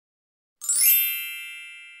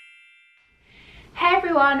Hey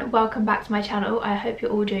everyone, welcome back to my channel. I hope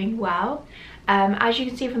you're all doing well. As you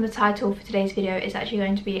can see from the title for today's video, it's actually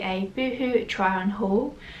going to be a Boohoo try on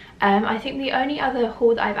haul. I think the only other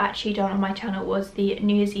haul that I've actually done on my channel was the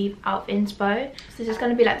New Year's Eve outfit inspo. So this is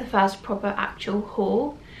going to be like the first proper actual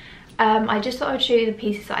haul. I just thought I'd show you the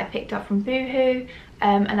pieces that I picked up from Boohoo.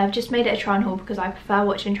 And I've just made it a try on haul because I prefer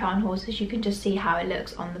watching try on hauls, as you can just see how it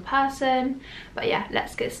looks on the person. But yeah,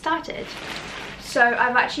 let's get started. So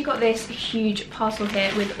I've actually got this huge parcel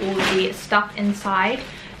here with all the stuff inside.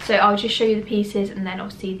 So I'll just show you the pieces, and then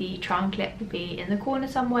obviously the try on clip will be in the corner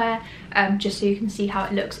somewhere, just so you can see how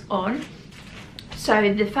it looks on.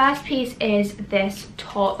 So the first piece is this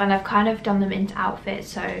top, and I've kind of done them into outfits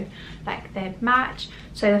so like they match.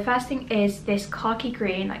 So the first thing is this khaki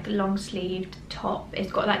green like long sleeved top.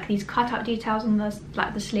 It's got like these cut out details on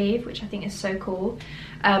the sleeve, which I think is so cool.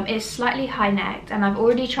 It's slightly high necked, and I've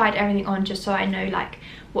already tried everything on just so I know like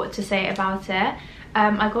what to say about it.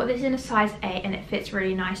 I got this in a size 8 and it fits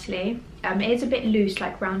really nicely. It is a bit loose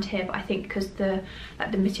like round here, but I think because the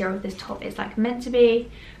material of this top is like meant to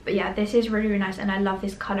be. But yeah, this is really, really nice, and I love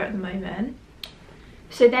this colour at the moment.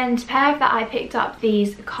 So then to pair with that, I picked up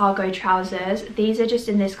these cargo trousers. These are just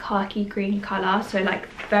in this khaki green colour, so like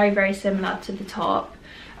very, very similar to the top.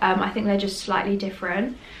 I think they're just slightly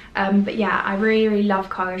different. But yeah, I really, really love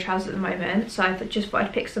cargo trousers at the moment, so I just thought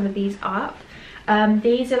I'd pick some of these up.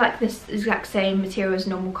 These are like this exact same material as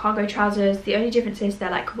normal cargo trousers. The only difference is they're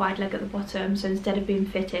like wide leg at the bottom, so instead of being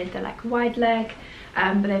fitted, they're like wide leg.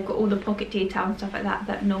 But they've got all the pocket detail and stuff like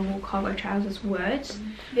that normal cargo trousers would.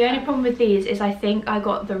 The only problem with these is I think I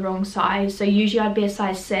got the wrong size. So usually I'd be a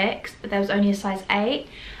size 6, but there was only a size 8.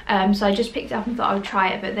 So I just picked it up and thought I would try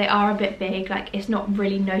it, but they are a bit big. Like, it's not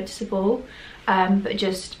really noticeable, but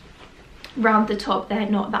just round the top they're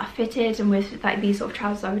not that fitted, and with like these sort of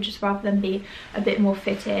trousers I would just rather them be a bit more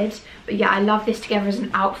fitted. But yeah, I love this together as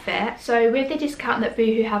an outfit. So with the discount that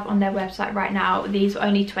Boohoo have on their website right now, these were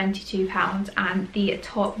only £22 and the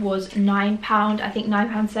top was £9, I think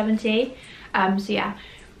 £9.70. So yeah,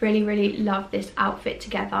 really, really love this outfit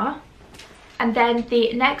together. And then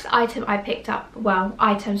the next item I picked up, well,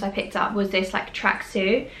 items I picked up, was this like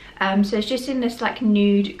tracksuit. So it's just in this like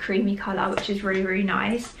nude creamy colour, which is really, really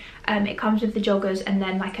nice. It comes with the joggers and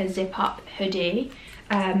then like a zip up hoodie,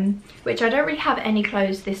 which I don't really have any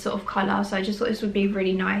clothes this sort of colour, so I just thought this would be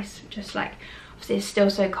really nice. Just like, obviously it's still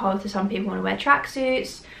so cold, so some people want to wear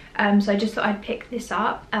tracksuits. So I just thought I'd pick this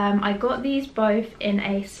up. I got these both in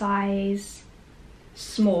a size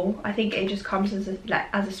small. I think it just comes as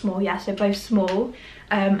a small, yeah, so both small.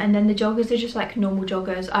 And then the joggers are just like normal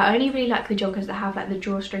joggers. I only really like the joggers that have like the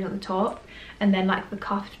drawstring at the top and then like the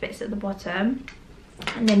cuffed bits at the bottom.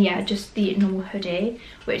 And then yeah, just the normal hoodie,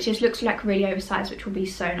 which just looks like really oversized, which will be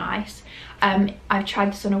so nice. I've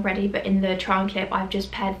tried this on already, but in the try on clip I've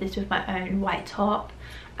just paired this with my own white top.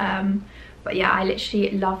 But yeah, I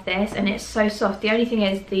literally love this, and it's so soft. The only thing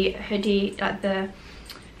is the hoodie, like the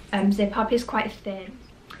zip up, is quite thin.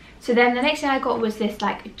 So then the next thing I got was this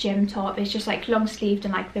like gym top. It's just like long sleeved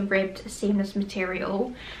and like the ribbed seamless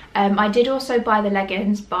material. I did also buy the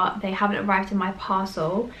leggings, but they haven't arrived in my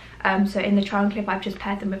parcel. So in the try on clip I've just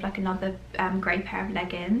paired them with like another grey pair of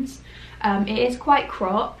leggings. It is quite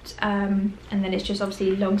cropped, and then it's just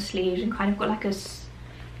obviously long sleeved and kind of got like a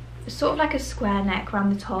sort of like a square neck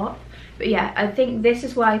around the top. But yeah, I think this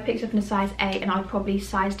is why I picked up in a size 8, and I'd probably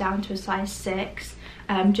size down to a size 6.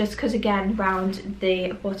 Just because again round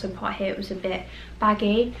the bottom part here it was a bit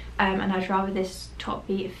baggy, and I'd rather this top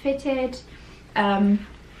be fitted.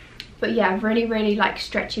 But yeah, really, really like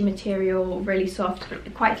stretchy material, really soft,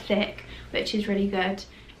 quite thick, which is really good.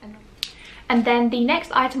 And then the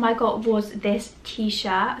next item I got was this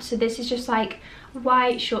t-shirt. So this is just like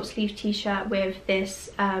white short sleeve t-shirt with this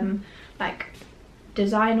like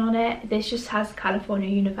design on it. This just has California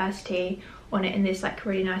University on it in this like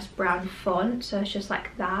really nice brown font, so it's just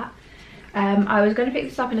like that. I was going to pick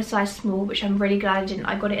this up in a size small, which I'm really glad I didn't.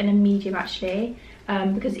 I got it in a medium actually,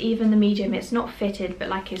 because even the medium, it's not fitted, but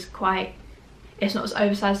like it's not as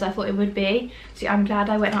oversized as I thought it would be. So I'm glad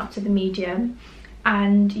I went up to the medium.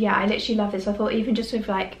 And yeah, I literally love this. I thought even just with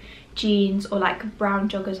like jeans or like brown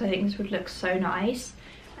joggers, I think this would look so nice.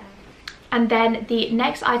 And then the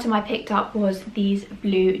next item I picked up was these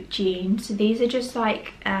blue jeans. So these are just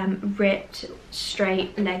like ripped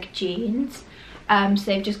straight leg jeans. So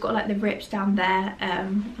they've just got like the rips down there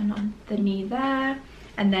and on the knee there,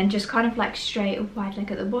 and then just kind of like straight wide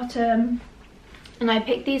leg at the bottom. And I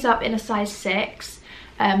picked these up in a size 6.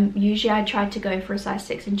 Usually I tried to go for a size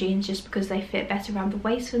 6 in jeans just because they fit better around the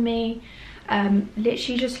waist for me.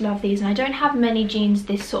 Literally just love these, and I don't have many jeans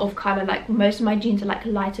this sort of colour. Like most of my jeans are like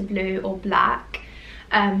lighter blue or black.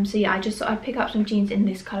 So yeah, I just thought I'd pick up some jeans in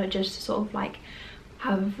this colour just to sort of like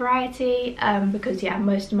have a variety, because yeah,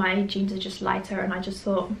 most of my jeans are just lighter, and I just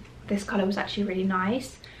thought this colour was actually really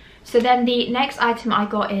nice. So then the next item I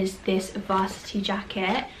got is this varsity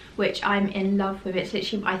jacket, which I'm in love with. It's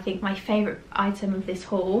literally, I think, my favourite item of this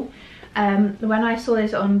haul. When I saw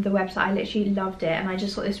this on the website, I literally loved it, and I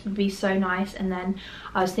just thought this would be so nice. And then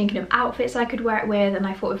I was thinking of outfits I could wear it with, and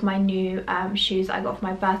I thought with my new shoes that I got for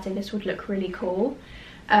my birthday, this would look really cool.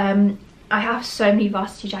 I have so many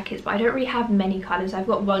varsity jackets, but I don't really have many colours. I've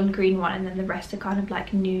got one green one, and then the rest are kind of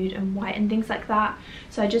like nude and white and things like that.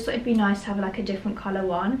 So I just thought it'd be nice to have like a different colour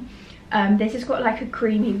one. This has got like a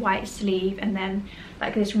creamy white sleeve, and then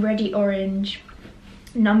like this reddy orange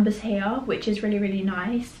numbers here, which is really, really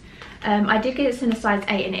nice. I did get this in a size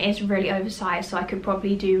 8, and it is really oversized, so I could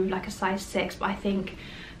probably do like a size 6, but I think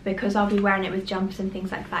because I'll be wearing it with jumpers and things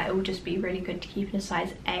like that, it will just be really good to keep in a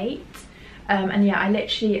size 8. And yeah, I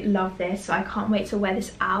literally love this, so I can't wait to wear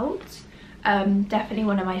this out. Definitely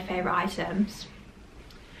one of my favourite items.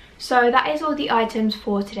 So that is all the items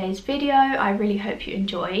for today's video. I really hope you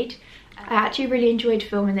enjoyed. I actually really enjoyed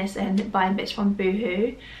filming this and buying bits from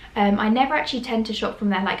Boohoo. I never actually tend to shop from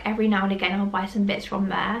there. Like every now and again I'll buy some bits from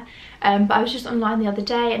there, but I was just online the other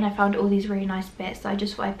day and I found all these really nice bits, so I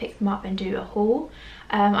just thought I'd pick them up and do a haul.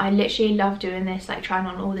 I literally love doing this, like trying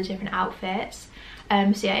on all the different outfits.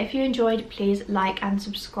 So yeah, if you enjoyed, please like and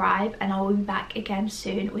subscribe, and I will be back again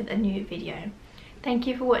soon with a new video. Thank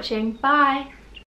you for watching. Bye!